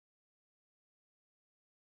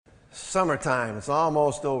Summertime, it's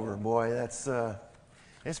almost over. Boy, it's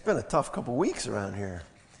been a tough couple weeks around here.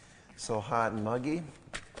 So hot and muggy.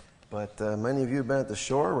 But many of you have been at the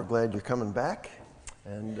shore. We're glad you're coming back.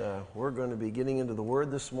 And we're going to be getting into the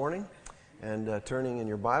Word this morning and turning in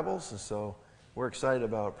your Bibles. And so we're excited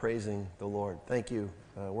about praising the Lord. Thank you,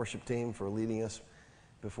 worship team, for leading us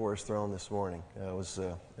before His throne this morning. It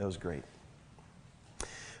was great.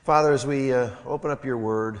 Father, as we open up your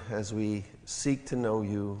Word, as we seek to know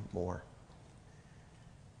you more,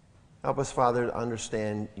 help us, Father, to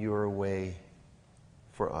understand your way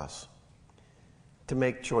for us, to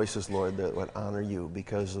make choices, Lord, that would honor you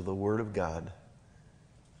because of the Word of God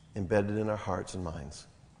embedded in our hearts and minds.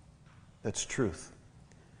 That's truth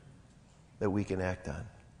that we can act on.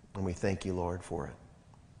 And we thank you, Lord, for it.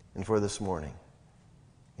 And for this morning,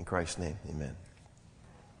 in Christ's name, amen.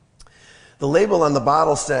 The label on the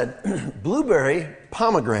bottle said, blueberry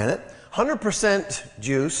pomegranate, 100%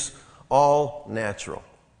 juice, all natural.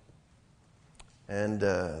 And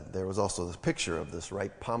there was also this picture of this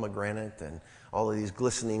ripe pomegranate and all of these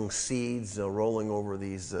glistening seeds rolling over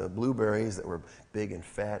these blueberries that were big and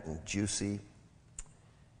fat and juicy.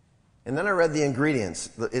 And then I read the ingredients.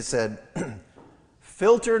 It said,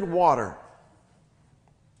 filtered water,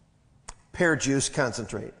 pear juice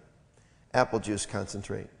concentrate, apple juice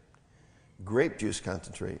concentrate, grape juice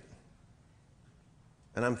concentrate.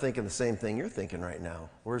 And I'm thinking the same thing you're thinking right now.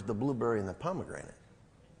 Where's the blueberry and the pomegranate?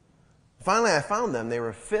 Finally, I found them. They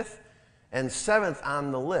were 5th and 7th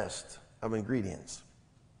on the list of ingredients.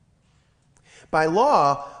 By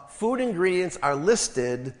law, food ingredients are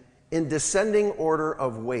listed in descending order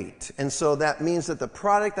of weight. And so that means that the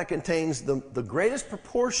product that contains the greatest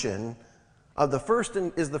proportion of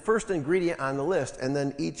is the first ingredient on the list, and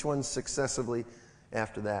then each one successively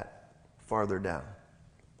after that, farther down.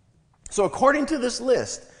 So according to this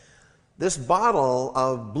list, this bottle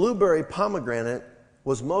of blueberry pomegranate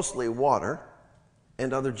was mostly water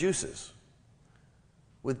and other juices,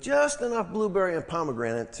 with just enough blueberry and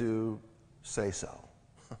pomegranate to say so.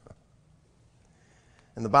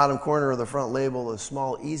 In the bottom corner of the front label, the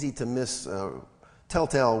small, easy-to-miss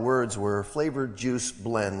telltale words were flavored juice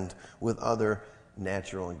blend with other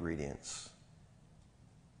natural ingredients.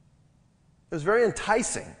 It was very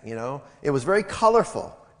enticing, you know. It was very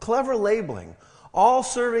colorful, clever labeling, all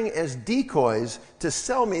serving as decoys to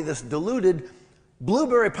sell me this diluted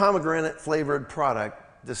blueberry pomegranate flavored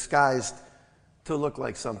product disguised to look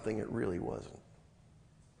like something it really wasn't.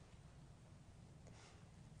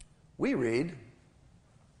 We read,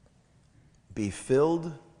 be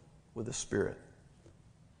filled with the Spirit.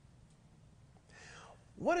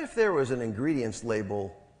 What if there was an ingredients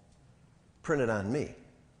label printed on me?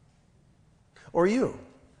 Or you?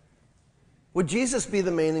 Would Jesus be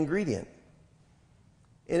the main ingredient?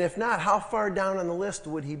 And if not, how far down on the list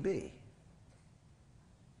would he be?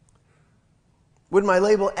 Would my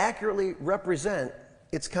label accurately represent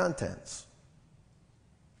its contents?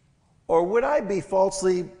 Or would I be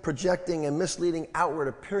falsely projecting a misleading outward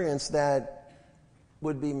appearance that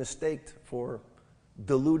would be mistaked for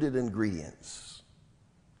diluted ingredients?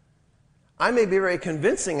 I may be very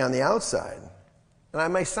convincing on the outside, and I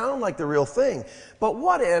may sound like the real thing, but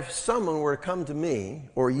what if someone were to come to me,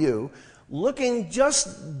 or you, looking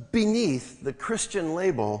just beneath the Christian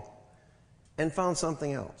label and found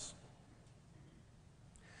something else?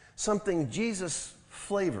 Something Jesus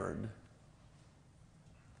flavored,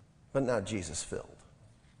 but not Jesus filled.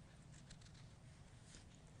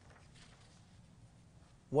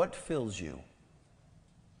 What fills you?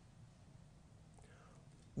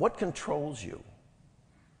 What controls you?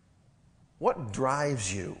 What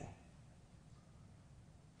drives you?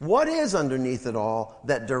 What is underneath it all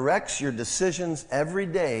that directs your decisions every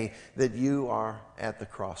day that you are at the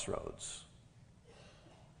crossroads?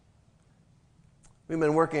 We've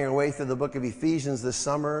been working our way through the book of Ephesians this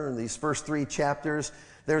summer, in these first 3 chapters.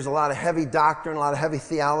 There's a lot of heavy doctrine, a lot of heavy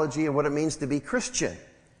theology of what it means to be Christian,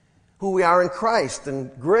 who we are in Christ, and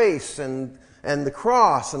grace, and the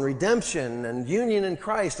cross, and redemption, and union in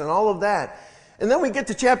Christ, and all of that. And then we get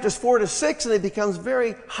to chapters 4 to 6, and it becomes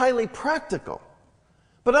very highly practical.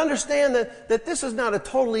 But understand that this is not a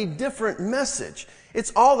totally different message.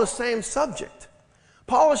 It's all the same subject.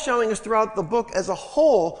 Paul is showing us throughout the book as a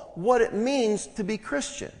whole what it means to be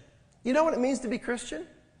Christian. You know what it means to be Christian?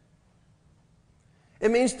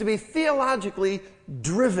 It means to be theologically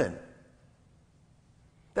driven.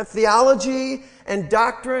 That theology and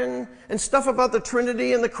doctrine and stuff about the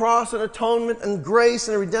Trinity and the cross and atonement and grace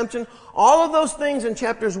and redemption, all of those things in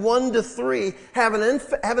chapters 1 to 3 have an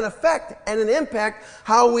effect and an impact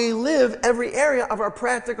how we live every area of our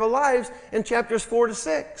practical lives in chapters 4 to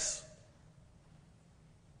 6.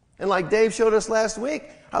 And like Dave showed us last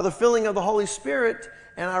week, how the filling of the Holy Spirit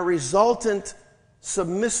and our resultant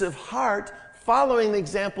submissive heart, following the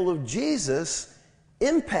example of Jesus,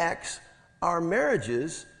 impacts our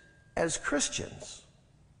marriages as Christians.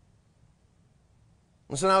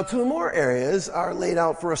 And so now 2 more areas are laid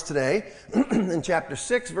out for us today in chapter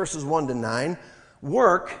 6, verses 1 to 9,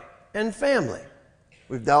 work and family.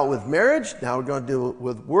 We've dealt with marriage, now we're going to deal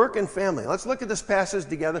with work and family. Let's look at this passage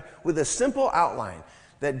together with a simple outline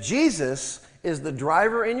that Jesus is the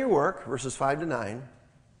driver in your work, verses 5 to 9,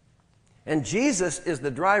 and Jesus is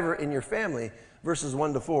the driver in your family, verses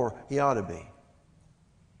 1 to 4, he ought to be.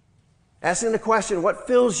 Asking the question, what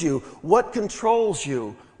fills you? What controls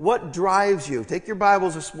you? What drives you? Take your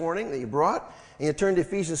Bibles this morning that you brought, and you turn to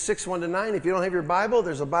Ephesians 6, 1 to 9. If you don't have your Bible,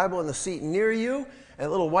 there's a Bible in the seat near you, and a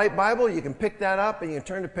little white Bible. You can pick that up, and you can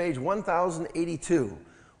turn to page 1082.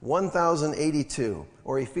 1082,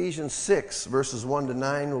 or Ephesians 6, verses 1 to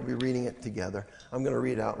 9. We'll be reading it together. I'm going to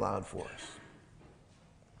read out loud for us.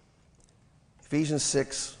 Ephesians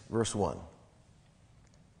 6, verse 1.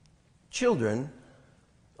 Children,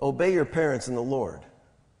 obey your parents in the Lord,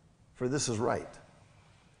 for this is right.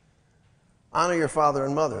 Honor your father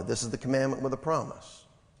and mother. This is the commandment with a promise,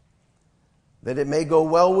 that it may go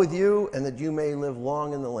well with you and that you may live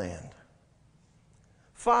long in the land.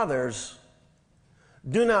 Fathers,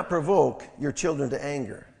 do not provoke your children to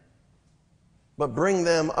anger, but bring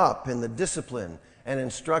them up in the discipline and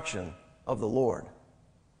instruction of the Lord.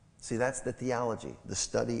 See, that's the theology, the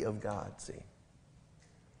study of God, see.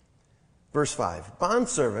 Verse 5,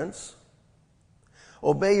 bondservants,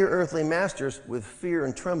 obey your earthly masters with fear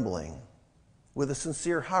and trembling, with a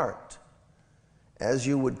sincere heart, as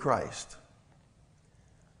you would Christ.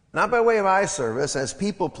 Not by way of eye service as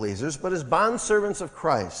people pleasers, but as bondservants of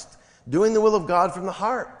Christ, doing the will of God from the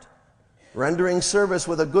heart, rendering service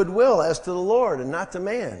with a good will as to the Lord and not to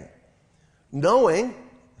man. Knowing,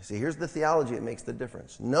 see, here's the theology that makes the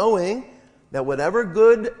difference. Knowing that whatever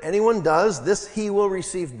good anyone does, this he will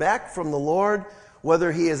receive back from the Lord,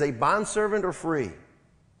 whether he is a bondservant or free.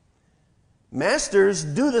 Masters,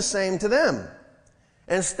 do the same to them,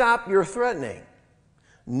 and stop your threatening.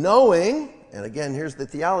 Knowing, and again, here's the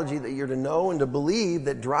theology that you're to know and to believe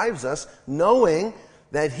that drives us, knowing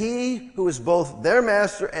that he who is both their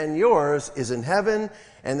master and yours is in heaven,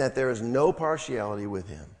 and that there is no partiality with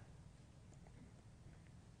him.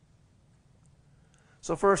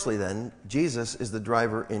 So firstly then, Jesus is the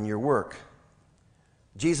driver in your work.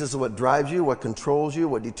 Jesus is what drives you, what controls you,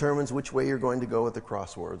 what determines which way you're going to go with the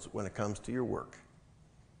crosswords when it comes to your work.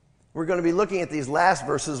 We're going to be looking at these last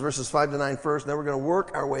verses, verses 5 to 9 first, and then we're going to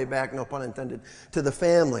work our way back, no pun intended, to the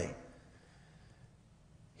family.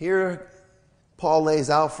 Here, Paul lays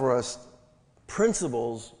out for us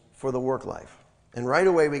principles for the work life. And right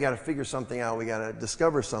away, we got to figure something out. We got to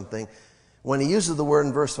discover something. When he uses the word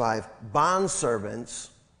in verse 5, bondservants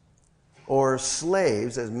or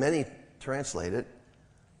slaves, as many translate it,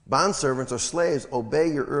 bondservants or slaves, obey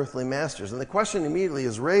your earthly masters. And the question immediately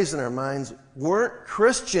is raised in our minds, weren't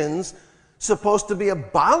Christians supposed to be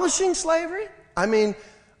abolishing slavery? I mean,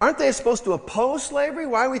 aren't they supposed to oppose slavery?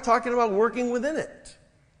 Why are we talking about working within it?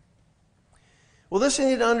 Well, this you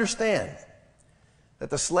need to understand, that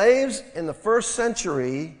the slaves in the first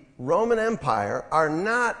century Roman Empire are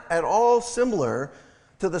not at all similar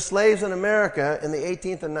to the slaves in America in the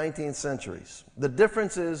 18th and 19th centuries. The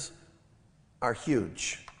differences are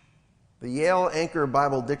huge. The Yale Anchor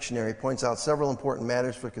Bible Dictionary points out several important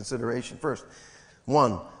matters for consideration. First,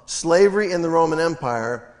 1, slavery in the Roman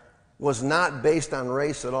Empire was not based on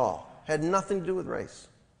race at all. Had nothing to do with race.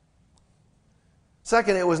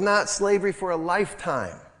 Second, it was not slavery for a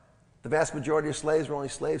lifetime. The vast majority of slaves were only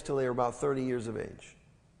slaves till they were about 30 years of age.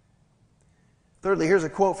 Thirdly, here's a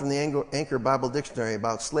quote from the Anchor Bible Dictionary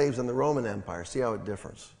about slaves in the Roman Empire. See how it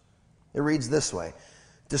differs. It reads this way.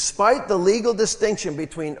 Despite the legal distinction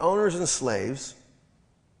between owners and slaves,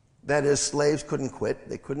 that is, slaves couldn't quit,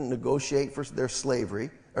 they couldn't negotiate for their slavery,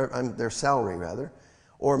 or their salary rather,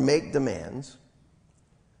 or make demands,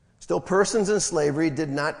 still persons in slavery did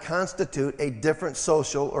not constitute a different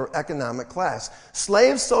social or economic class.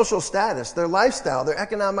 Slaves' social status, their lifestyle, their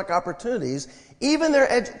economic opportunities, even their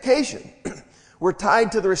education were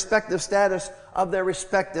tied to the respective status of their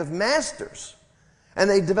respective masters. And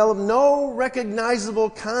they developed no recognizable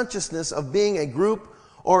consciousness of being a group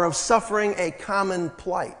or of suffering a common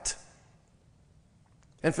plight.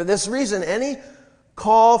 And for this reason, any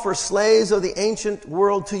call for slaves of the ancient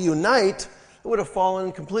world to unite would have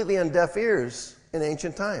fallen completely on deaf ears in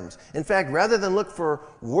ancient times. In fact, rather than look for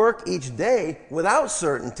work each day without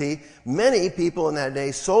certainty, many people in that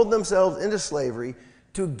day sold themselves into slavery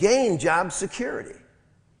to gain job security.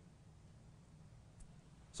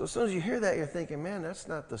 So as soon as you hear that, you're thinking, man, that's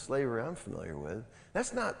not the slavery I'm familiar with.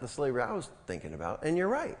 That's not the slavery I was thinking about. And you're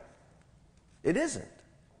right. It isn't.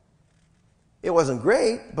 It wasn't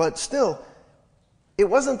great, but still, it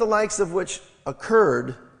wasn't the likes of which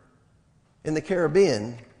occurred in the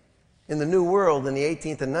Caribbean, in the New World in the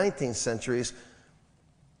 18th and 19th centuries,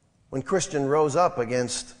 when Christian rose up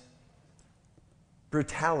against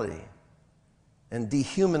brutality and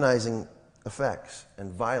dehumanizing effects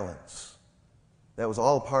and violence. That was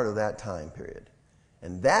all part of that time period.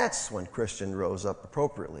 And that's when Christian rose up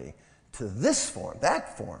appropriately to this form,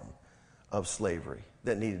 that form of slavery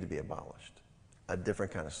that needed to be abolished, a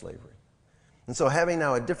different kind of slavery. And so having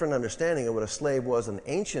now a different understanding of what a slave was in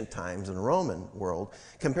ancient times in the Roman world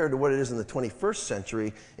compared to what it is in the 21st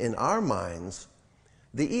century in our minds,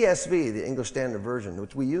 the ESV, the English Standard Version,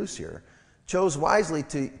 which we use here, chose wisely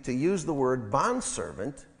to use the word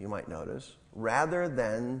bondservant, you might notice, rather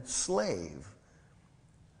than slave.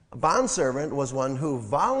 A bondservant was one who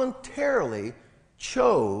voluntarily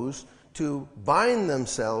chose to bind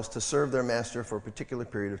themselves to serve their master for a particular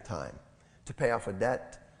period of time, to pay off a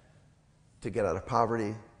debt, to get out of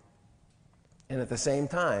poverty, and at the same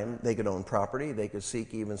time, they could own property, they could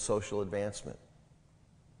seek even social advancement.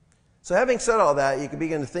 So having said all that, you can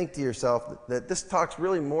begin to think to yourself that this talks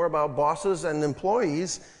really more about bosses and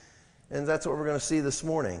employees, and that's what we're going to see this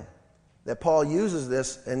morning. That Paul uses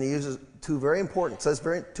this, and he uses two very important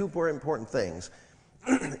things,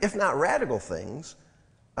 if not radical things,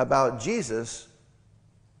 about Jesus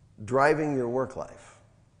driving your work life.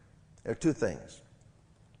 There are two things.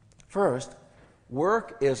 First,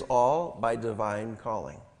 work is all by divine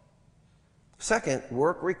calling. Second,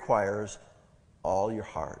 work requires all your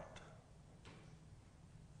heart.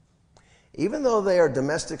 Even though they are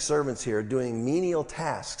domestic servants here doing menial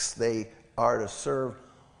tasks, they are to serve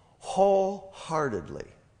wholeheartedly.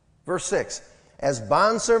 Verse 6, as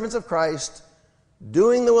bondservants of Christ,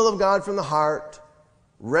 doing the will of God from the heart,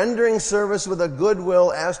 rendering service with a good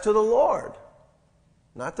will as to the Lord,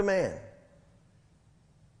 not to man.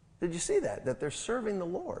 Did you see that? That they're serving the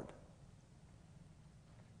Lord.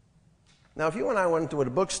 Now, if you and I went to a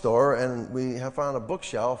bookstore and we have found a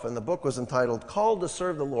bookshelf and the book was entitled Called to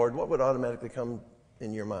Serve the Lord, what would automatically come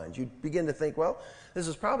in your mind? You'd begin to think, well, this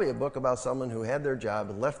is probably a book about someone who had their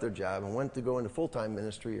job and left their job and went to go into full-time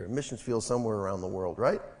ministry or missions field somewhere around the world,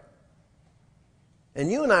 right?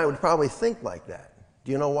 And you and I would probably think like that.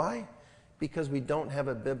 Do you know why? Because we don't have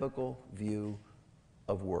a biblical view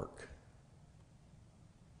of work.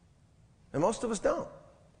 And most of us don't.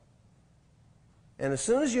 And as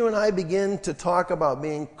soon as you and I begin to talk about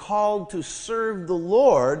being called to serve the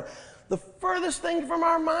Lord, the furthest thing from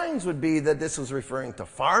our minds would be that this was referring to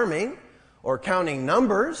farming or counting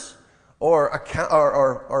numbers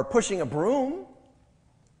or pushing a broom.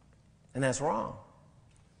 And that's wrong.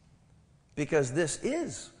 Because this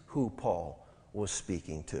is who Paul was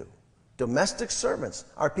speaking to. Domestic servants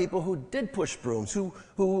are people who did push brooms, who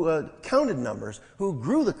counted numbers, who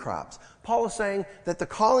grew the crops. Paul is saying that the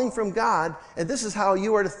calling from God, and this is how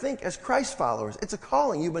you are to think as Christ followers. It's a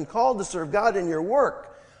calling. You've been called to serve God in your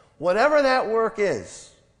work, whatever that work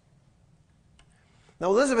is. Now,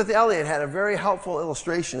 Elizabeth Elliot had a very helpful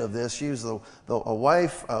illustration of this. She was a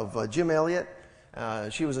wife of Jim Elliot.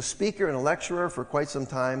 She was a speaker and a lecturer for quite some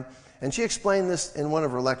time, and she explained this in one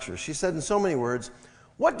of her lectures. She said in so many words,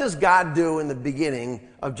 what does God do in the beginning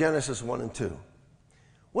of Genesis 1 and 2?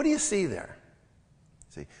 What do you see there?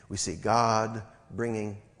 See, we see God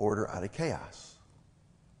bringing order out of chaos.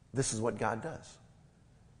 This is what God does.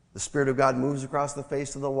 The Spirit of God moves across the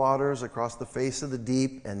face of the waters, across the face of the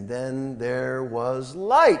deep, and then there was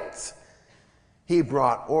light. He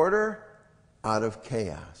brought order out of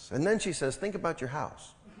chaos. And then she says, think about your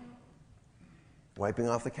house. Wiping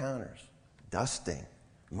off the counters, dusting,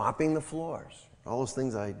 mopping the floors. All those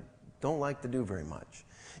things I don't like to do very much.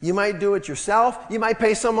 You might do it yourself. You might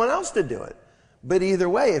pay someone else to do it. But either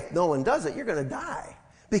way, if no one does it, you're going to die.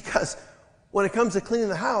 Because when it comes to cleaning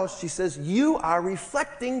the house, she says, you are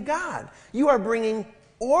reflecting God. You are bringing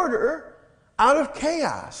order out of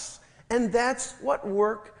chaos. And that's what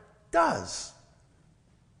work does.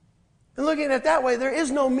 And looking at it that way, there is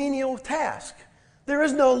no menial task. There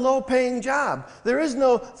is no low-paying job. There is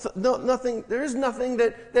nothing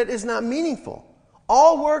that is not meaningful.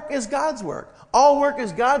 All work is God's work. All work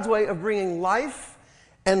is God's way of bringing life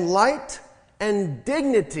and light and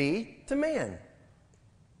dignity to man.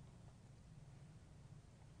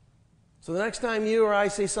 So the next time you or I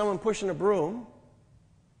see someone pushing a broom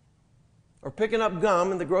or picking up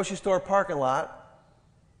gum in the grocery store parking lot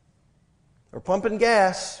or pumping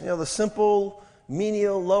gas, the simple,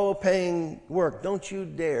 menial, low-paying work, don't you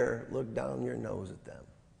dare look down your nose at them.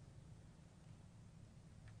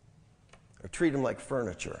 or treat them like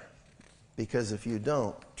furniture. Because if you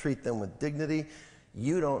don't treat them with dignity,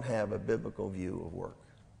 you don't have a biblical view of work.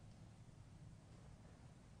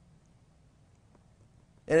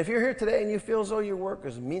 And if you're here today and you feel as though your work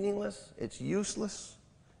is meaningless, it's useless,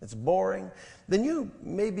 it's boring, then you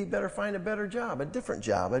maybe better find a better job, a different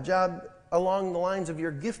job, a job along the lines of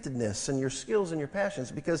your giftedness and your skills and your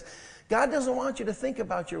passions, because God doesn't want you to think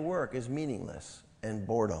about your work as meaningless and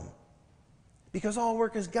boredom. Because all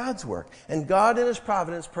work is God's work. And God in His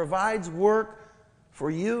providence provides work for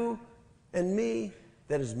you and me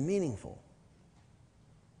that is meaningful.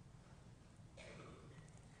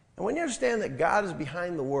 And when you understand that God is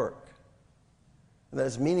behind the work, and that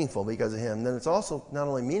it's meaningful because of Him, then it's also not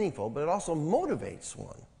only meaningful, but it also motivates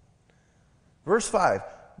one. Verse 5,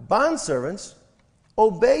 bondservants,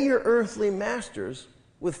 obey your earthly masters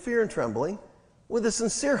with fear and trembling, with a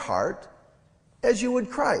sincere heart, as you would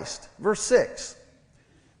Christ. Verse 6,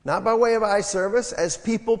 not by way of eye service as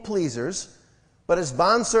people pleasers, but as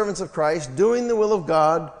bondservants of Christ, doing the will of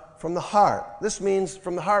God from the heart. This means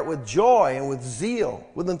from the heart with joy and with zeal,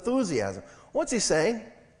 with enthusiasm. What's he saying?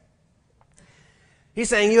 He's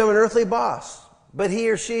saying you have an earthly boss, but he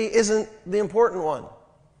or she isn't the important one.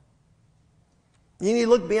 You need to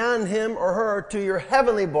look beyond him or her to your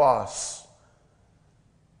heavenly boss.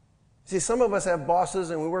 See, some of us have bosses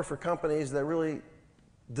and we work for companies that really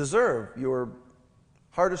deserve your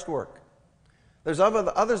hardest work. There's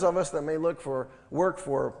others of us that may look for work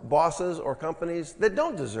for bosses or companies that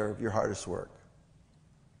don't deserve your hardest work.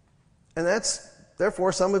 And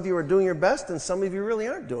therefore, some of you are doing your best and some of you really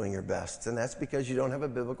aren't doing your best. And that's because you don't have a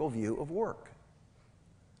biblical view of work.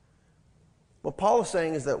 What Paul is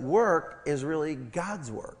saying is that work is really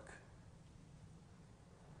God's work.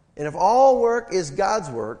 And if all work is God's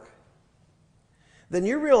work, then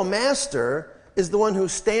your real master is the one who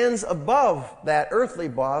stands above that earthly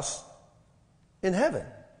boss in heaven.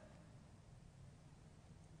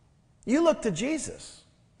 You look to Jesus.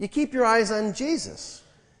 You keep your eyes on Jesus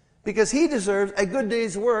because He deserves a good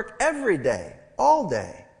day's work every day, all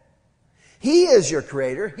day. He is your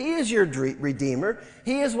creator. He is your redeemer.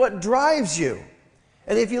 He is what drives you.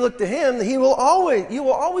 And if you look to Him, you will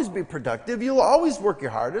always be productive. You will always work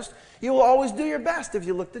your hardest. You will always do your best if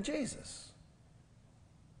you look to Jesus.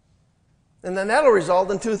 And then that'll result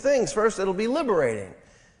in two things. First, it'll be liberating.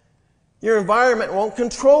 Your environment won't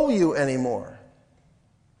control you anymore.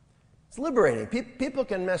 It's liberating. People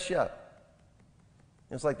can mess you up.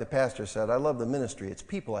 It's like the pastor said, I love the ministry. It's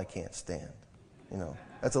people I can't stand.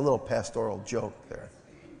 That's a little pastoral joke there.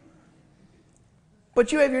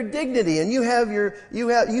 But you have your dignity and you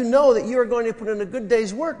know that you are going to put in a good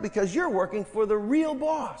day's work because you're working for the real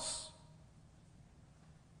boss.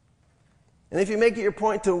 And if you make it your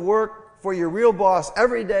point to work for your real boss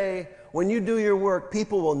every day, when you do your work,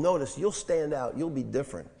 people will notice. You'll stand out. You'll be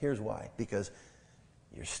different. Here's why. Because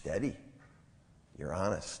you're steady. You're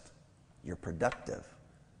honest. You're productive.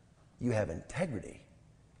 You have integrity.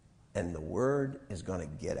 And the word is going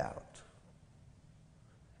to get out.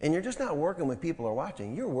 And you're just not working when people are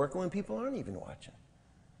watching. You're working when people aren't even watching.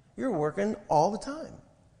 You're working all the time.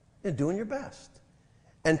 You're doing your best.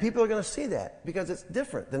 And people are going to see that because it's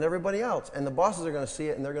different than everybody else. And the bosses are going to see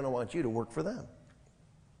it and they're going to want you to work for them.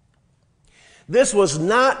 This was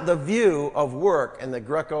not the view of work in the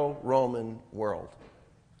Greco-Roman world.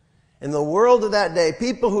 In the world of that day,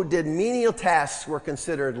 people who did menial tasks were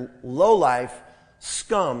considered lowlife,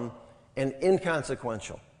 scum, and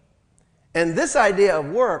inconsequential. And this idea of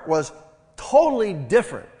work was totally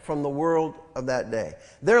different from the world of that day.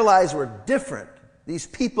 Their lives were different. These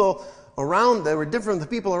people they were different than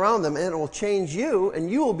the people around them, and it will change you,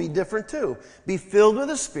 and you will be different too. Be filled with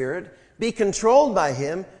the Spirit, be controlled by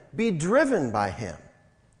Him, be driven by Him.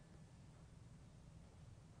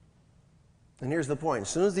 And here's the point. As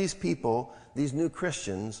soon as these people, these new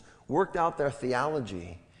Christians, worked out their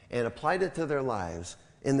theology and applied it to their lives,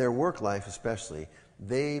 in their work life especially,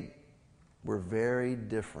 they were very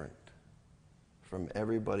different from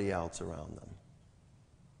everybody else around them.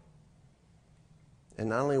 And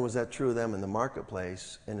not only was that true of them in the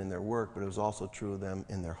marketplace and in their work, but it was also true of them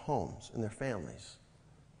in their homes, in their families.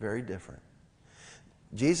 Very different.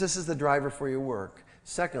 Jesus is the driver for your work.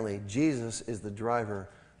 Secondly, Jesus is the driver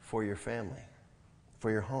for your family, for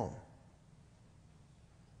your home.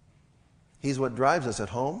 He's what drives us at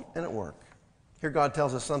home and at work. Here God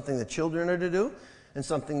tells us something the children are to do and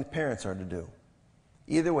something the parents are to do.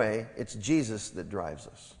 Either way, it's Jesus that drives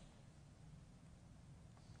us.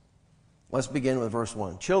 Let's begin with verse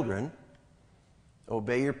 1. Children,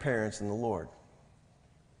 obey your parents in the Lord.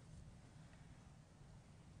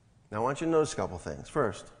 Now I want you to notice a couple things.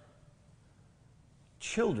 First,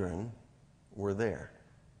 children were there.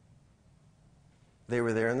 They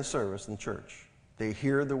were there in the service in church. They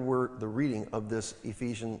hear the reading of this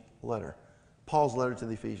Ephesian letter, Paul's letter to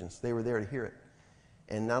the Ephesians. They were there to hear it.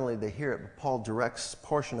 And not only did they hear it, but Paul directs a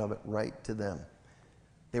portion of it right to them.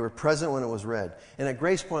 They were present when it was read. And at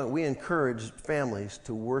Grace Point, we encourage families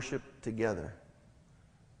to worship together.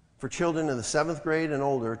 For children in the 7th grade and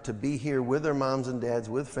older to be here with their moms and dads,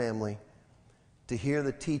 with family, to hear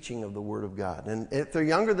the teaching of the Word of God. And if they're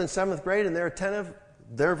younger than 7th grade and they're attentive,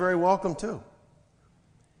 they're very welcome too.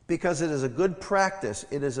 Because it is a good practice.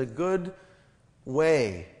 It is a good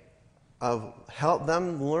way of help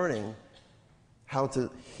them learning how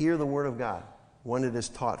to hear the Word of God when it is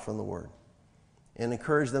taught from the Word. And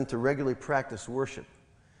encourage them to regularly practice worship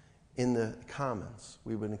in the commons.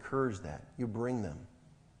 We would encourage that. You bring them.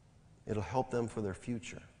 It'll help them for their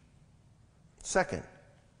future. Second,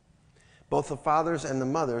 both the fathers and the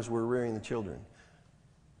mothers were rearing the children.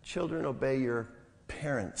 Children, obey your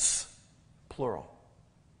parents, plural.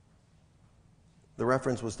 The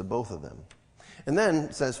reference was to both of them. And then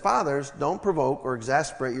it says, fathers, don't provoke or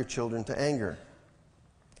exasperate your children to anger.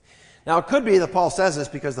 Now, it could be that Paul says this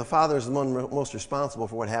because the father is the one most responsible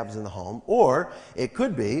for what happens in the home, or it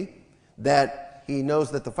could be that he knows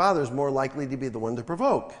that the father is more likely to be the one to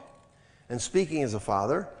provoke. And speaking as a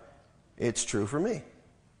father, it's true for me.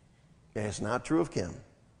 And it's not true of Kim.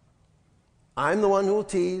 I'm the one who will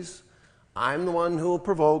tease. I'm the one who will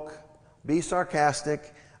provoke, be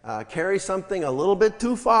sarcastic, carry something a little bit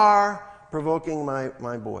too far, provoking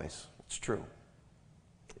my boys. It's true.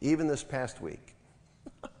 Even this past week.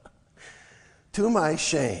 To my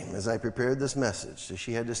shame, as I prepared this message,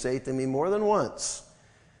 she had to say to me more than once,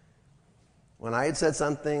 when I had said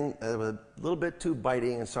something that was a little bit too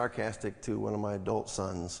biting and sarcastic to one of my adult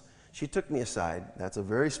sons, she took me aside. That's a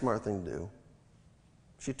very smart thing to do.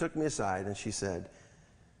 She took me aside and she said,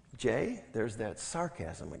 Jay, there's that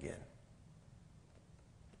sarcasm again.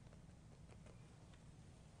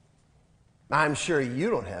 I'm sure you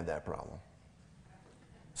don't have that problem.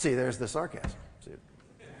 See, there's the sarcasm. See?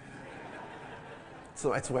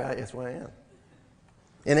 So that's why I am.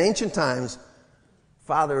 In ancient times,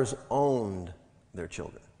 fathers owned their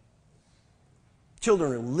children.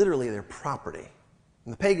 Children were literally their property.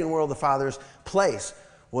 In the pagan world, the father's place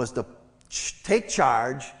was to take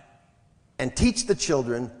charge and teach the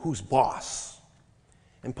children who's boss.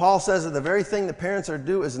 And Paul says that the very thing the parents are to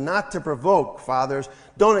do is not to provoke, fathers.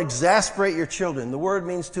 Don't exasperate your children. The word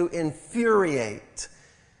means to infuriate.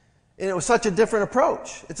 And it was such a different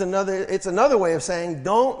approach. It's another way of saying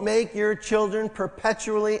don't make your children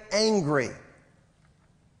perpetually angry.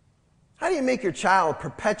 How do you make your child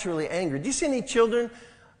perpetually angry? Do you see any children,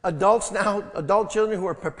 adult children who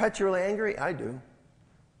are perpetually angry? I do.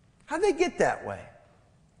 How do they get that way?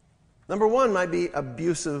 Number one might be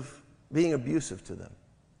being abusive to them.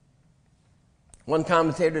 One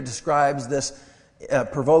commentator describes this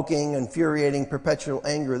provoking, infuriating, perpetual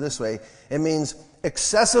anger this way. It means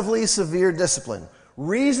excessively severe discipline,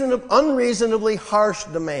 unreasonably harsh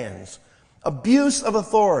demands, abuse of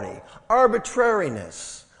authority,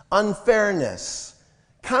 arbitrariness, unfairness,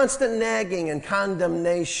 constant nagging and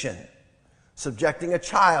condemnation, subjecting a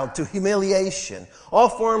child to humiliation, all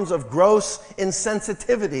forms of gross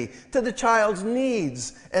insensitivity to the child's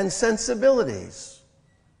needs and sensibilities.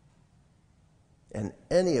 And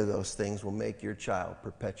any of those things will make your child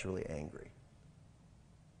perpetually angry.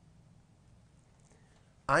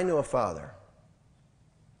 I knew a father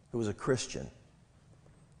who was a Christian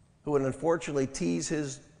who would unfortunately tease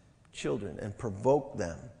his children and provoke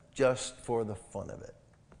them just for the fun of it.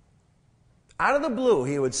 Out of the blue,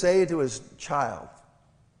 he would say to his child,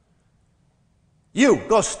 "You,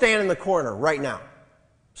 go stand in the corner right now."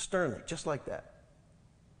 Sternly, just like that.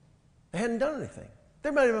 They hadn't done anything.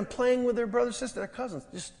 They might have been playing with their brother, sister, their cousins.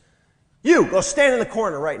 Just, "You, go stand in the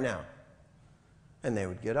corner right now." And they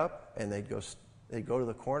would get up and they'd go to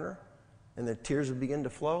the corner, and their tears would begin to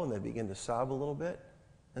flow, and they'd begin to sob a little bit,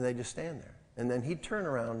 and they'd just stand there. And then he'd turn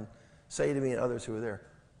around and say to me and others who were there,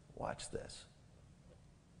 "Watch this."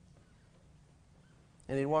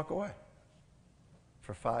 And he'd walk away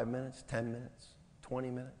for 5 minutes, 10 minutes, 20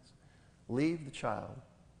 minutes. Leave the child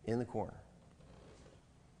in the corner.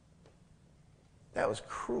 That was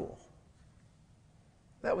cruel.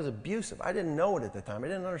 That was abusive. I didn't know it at the time. I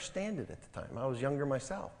didn't understand it at the time. I was younger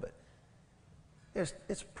myself, but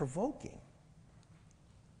it's provoking.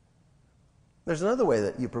 There's another way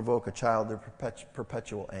that you provoke a child to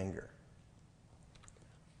perpetual anger.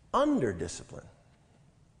 Under discipline.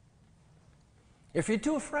 If you're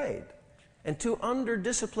too afraid and too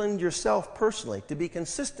under-disciplined yourself personally to be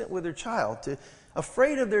consistent with your child,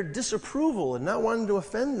 afraid of their disapproval and not wanting to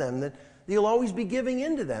offend them, that you'll always be giving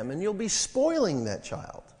in to them, and you'll be spoiling that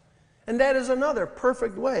child. And that is another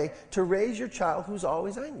perfect way to raise your child who's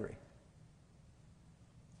always angry.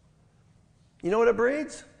 You know what it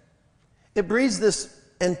breeds? It breeds this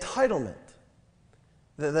entitlement.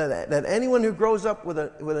 That anyone who grows up with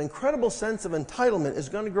an incredible sense of entitlement is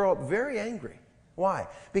going to grow up very angry. Why?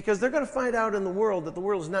 Because they're going to find out in the world that the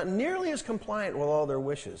world is not nearly as compliant with all their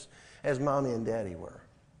wishes as mommy and daddy were.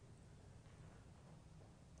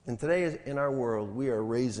 And today in our world, we are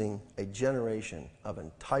raising a generation of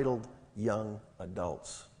entitled young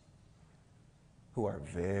adults who are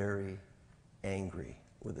very angry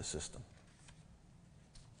with the system.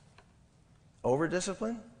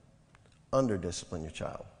 Over-discipline, under-discipline your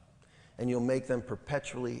child. And you'll make them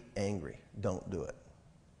perpetually angry. Don't do it.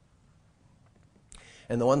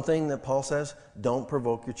 And the one thing that Paul says, don't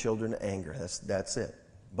provoke your children to anger. That's it.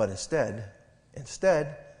 But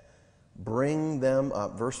instead, bring them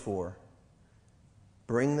up, verse 4,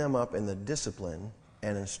 bring them up in the discipline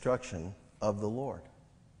and instruction of the Lord.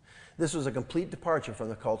 This was a complete departure from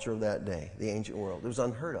the culture of that day, the ancient world. It was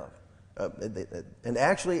unheard of. And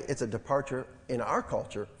actually, it's a departure in our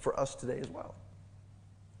culture for us today as well.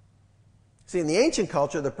 See, in the ancient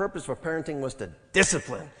culture, the purpose for parenting was to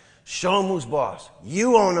discipline. Show them who's boss.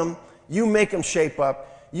 You own them. You make them shape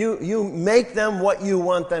up. You make them what you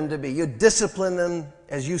want them to be. You discipline them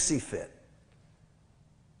as you see fit.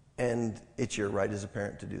 And it's your right as a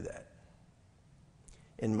parent to do that.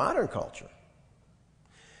 In modern culture,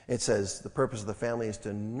 it says the purpose of the family is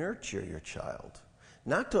to nurture your child,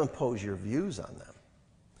 not to impose your views on them.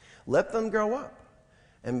 Let them grow up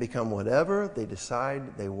and become whatever they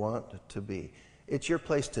decide they want to be. It's your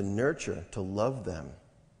place to nurture, to love them,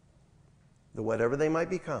 that whatever they might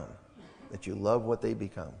become, that you love what they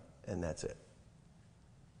become, and that's it.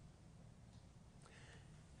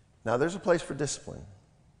 Now, there's a place for discipline,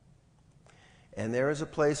 and there is a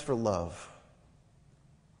place for love.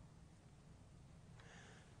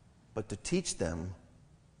 But to teach them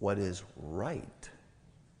what is right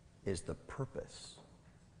is the purpose.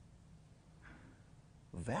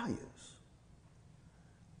 Values.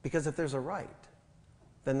 Because if there's a right,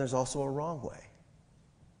 then there's also a wrong way.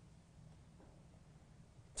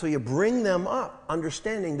 So you bring them up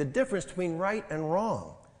understanding the difference between right and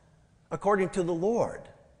wrong according to the Lord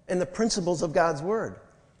and the principles of God's Word.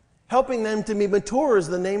 Helping them to be mature is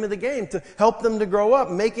the name of the game, to help them to grow up,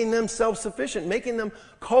 making them self-sufficient, making them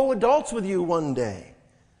co-adults with you one day.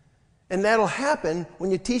 And that'll happen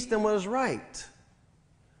when you teach them what is right.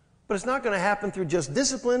 But it's not going to happen through just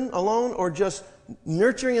discipline alone or just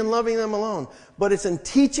nurturing and loving them alone. But it's in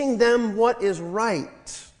teaching them what is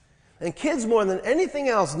right. And kids, more than anything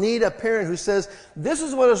else, need a parent who says, this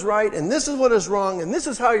is what is right, and this is what is wrong, and this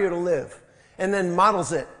is how you're to live. And then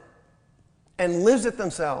models it and lives it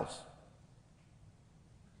themselves.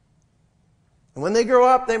 And when they grow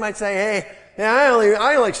up, they might say, hey, yeah,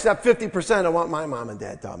 I only accept 50% of what my mom and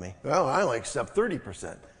dad taught me. Well, I only accept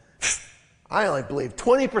 30%. I only believe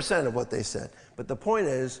 20% of what they said. But the point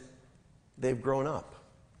is, they've grown up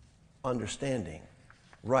understanding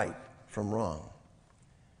right from wrong.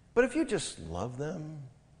 But if you just love them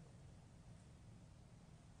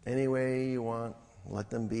any way you want, let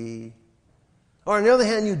them be. Or on the other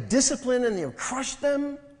hand, you discipline and you crush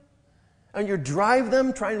them and you drive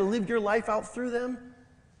them, trying to live your life out through them.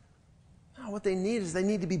 No, what they need is they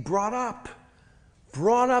need to be brought up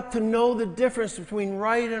to know the difference between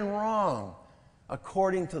right and wrong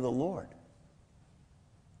according to the Lord.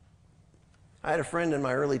 I had a friend in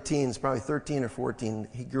my early teens, probably 13 or 14.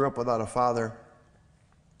 He grew up without a father.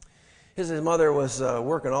 His mother was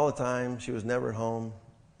working all the time. She was never at home.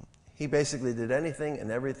 He basically did anything and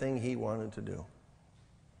everything he wanted to do.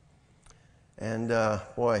 And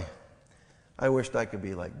boy, I wished I could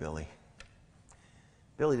be like Billy.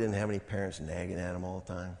 Billy didn't have any parents nagging at him all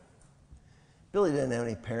the time. Billy didn't have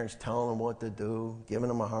any parents telling him what to do, giving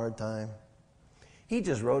him a hard time. He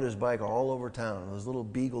just rode his bike all over town with his little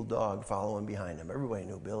beagle dog following behind him. Everybody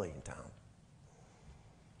knew Billy in town.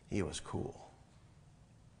 He was cool.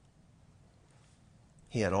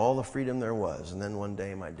 He had all the freedom there was. And then one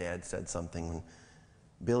day my dad said something when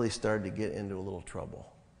Billy started to get into a little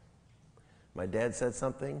trouble. My dad said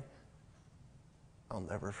something I'll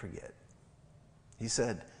never forget. He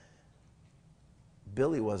said,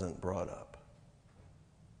 Billy wasn't brought up.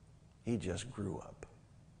 He just grew up.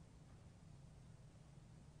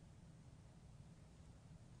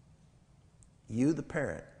 You, the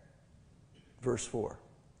parent, verse 4,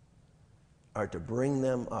 are to bring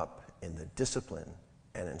them up in the discipline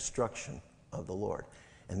and instruction of the Lord.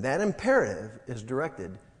 And that imperative is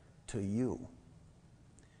directed to you.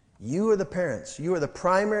 You are the parents. You are the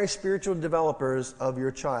primary spiritual developers of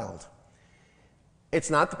your child.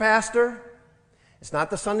 It's not the pastor. It's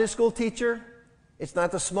not the Sunday school teacher. It's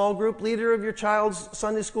not the small group leader of your child's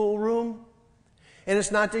Sunday school room. And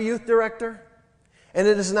it's not the youth director. And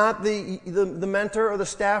it is not the mentor or the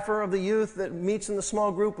staffer of the youth that meets in the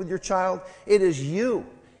small group with your child. It is you.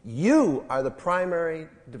 You are the primary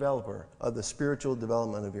developer of the spiritual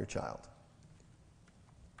development of your child.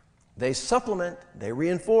 They supplement, they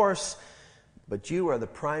reinforce, but you are the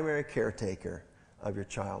primary caretaker of your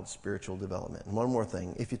child's spiritual development. And one more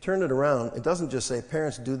thing, if you turn it around, it doesn't just say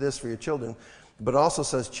parents do this for your children, but it also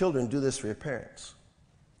says children do this for your parents.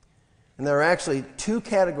 And there are actually two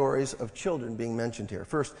categories of children being mentioned here.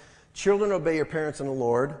 First, children obey your parents in the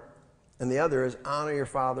Lord, and the other is honor your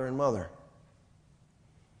father and mother.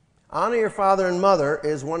 Honor your father and mother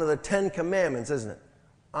is one of the 10 commandments, isn't it?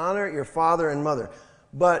 Honor your father and mother.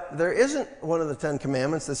 But there isn't one of the 10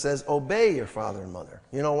 commandments that says obey your father and mother.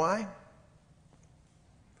 You know why?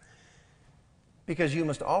 Because you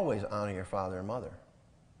must always honor your father and mother.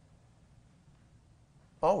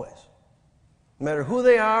 Always. No matter who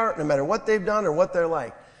they are, no matter what they've done or what they're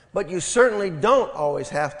like. But you certainly don't always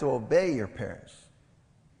have to obey your parents.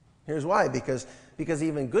 Here's why. Because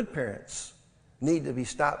even good parents need to be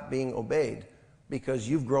stopped being obeyed because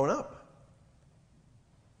you've grown up.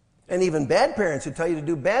 And even bad parents who tell you to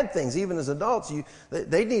do bad things, even as adults,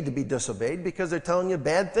 they need to be disobeyed because they're telling you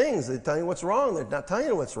bad things. They're telling you what's wrong. They're not telling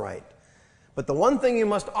you what's right. But the one thing you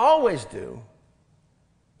must always do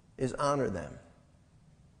is honor them.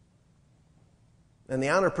 And the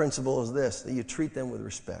honor principle is this, that you treat them with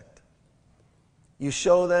respect. You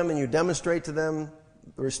show them and you demonstrate to them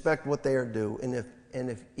the respect what they are due.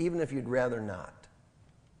 Even if you'd rather not,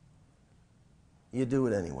 you do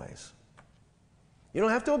it anyways. You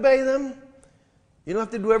don't have to obey them. You don't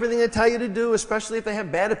have to do everything they tell you to do, especially if they have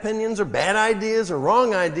bad opinions or bad ideas or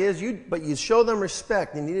wrong ideas. But you show them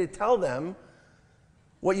respect. You need to tell them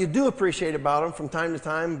what you do appreciate about them from time to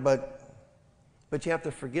time, but you have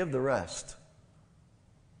to forgive the rest.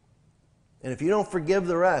 And if you don't forgive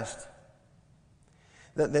the rest,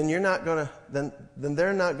 then you're not going to, then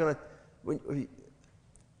they're not going to,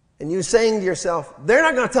 and you're saying to yourself, they're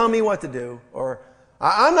not going to tell me what to do, or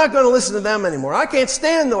I'm not going to listen to them anymore. I can't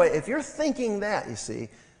stand the way. If you're thinking that, you see,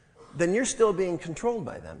 then you're still being controlled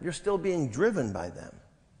by them. You're still being driven by them,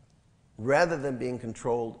 rather than being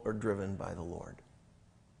controlled or driven by the Lord.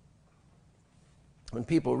 When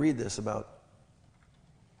people read this about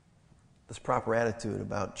this proper attitude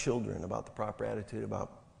about children, about the proper attitude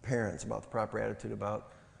about parents, about the proper attitude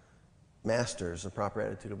about masters, the proper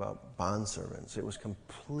attitude about bondservants, it was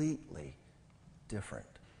completely different.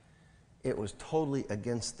 It was totally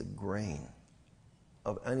against the grain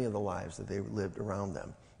of any of the lives that they lived around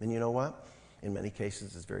them. And you know what? In many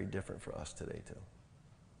cases, it's very different for us today, too.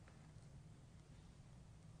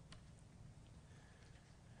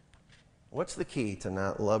 What's the key to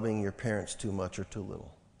not loving your parents too much or too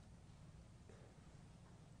little?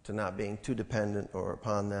 To not being too dependent or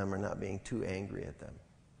upon them or not being too angry at them?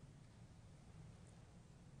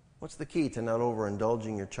 What's the key to not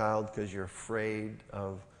overindulging your child because you're afraid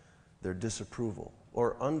of their disapproval,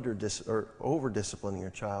 or over-disciplining your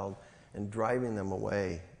child and driving them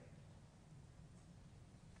away?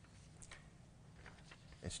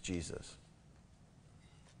 It's Jesus.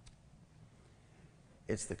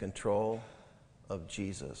 It's the control of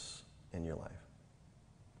Jesus in your life.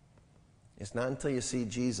 It's not until you see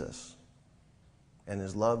Jesus and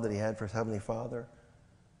his love that he had for his Heavenly Father,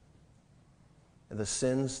 and the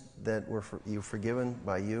sins that were forgiven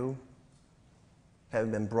by you, having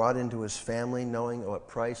been brought into his family, knowing what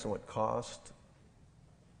price and what cost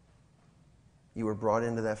you were brought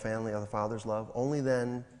into that family of the Father's love, only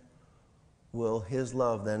then will his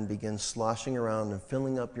love then begin sloshing around and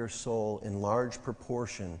filling up your soul in large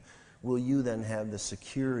proportion. Will you then have the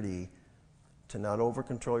security to not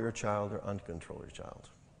over-control your child or uncontrol your child?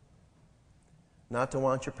 Not to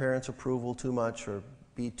want your parents' approval too much or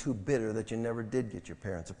be too bitter that you never did get your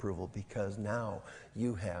parents' approval, because now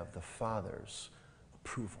you have the Father's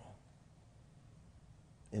approval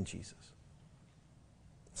in Jesus.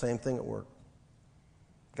 Same thing at work.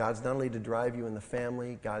 God's not only to drive you in the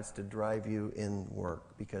family, God's to drive you in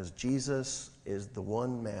work, because Jesus is the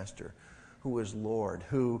one master who is Lord,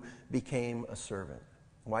 who became a servant.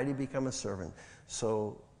 Why did he become a servant?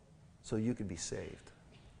 So you could be saved.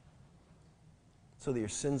 So that your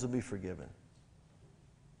sins will be forgiven.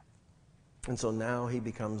 And so now he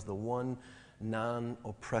becomes the one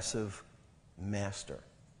non-oppressive master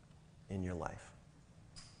in your life.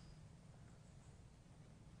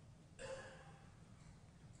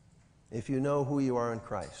 If you know who you are in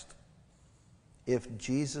Christ, if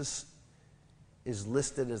Jesus is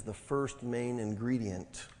listed as the first main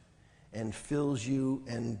ingredient and fills you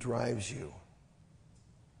and drives you,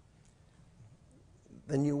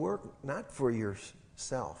 then you work not for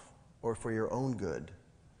yourself or for your own good,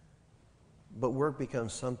 but work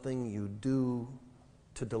becomes something you do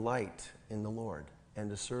to delight in the Lord and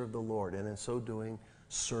to serve the Lord, and in so doing,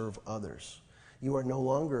 serve others. You are no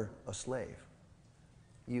longer a slave.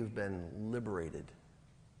 You've been liberated,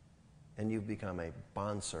 and you've become a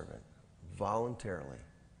bondservant, voluntarily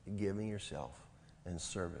giving yourself in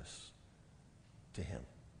service to Him.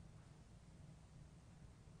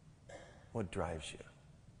 What drives you?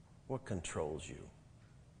 What controls you?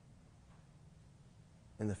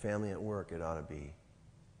 In the family at work, it ought to be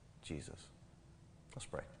Jesus. Let's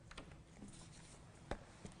pray.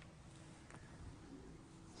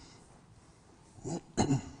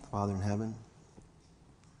 Father in heaven,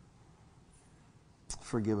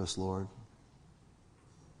 forgive us, Lord,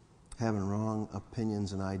 having wrong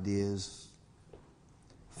opinions and ideas,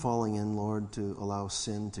 falling in, Lord, to allow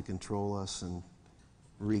sin to control us and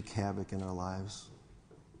wreak havoc in our lives.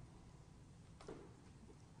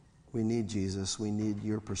 We need Jesus. We need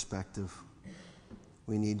your perspective.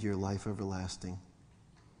 We need your life everlasting.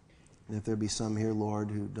 And if there be some here, Lord,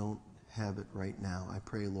 who don't have it right now, I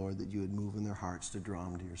pray, Lord, that you would move in their hearts to draw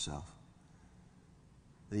them to yourself.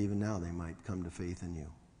 That even now they might come to faith in you,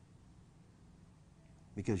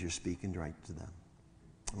 because you're speaking right to them.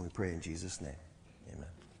 And we pray in Jesus' name. Amen.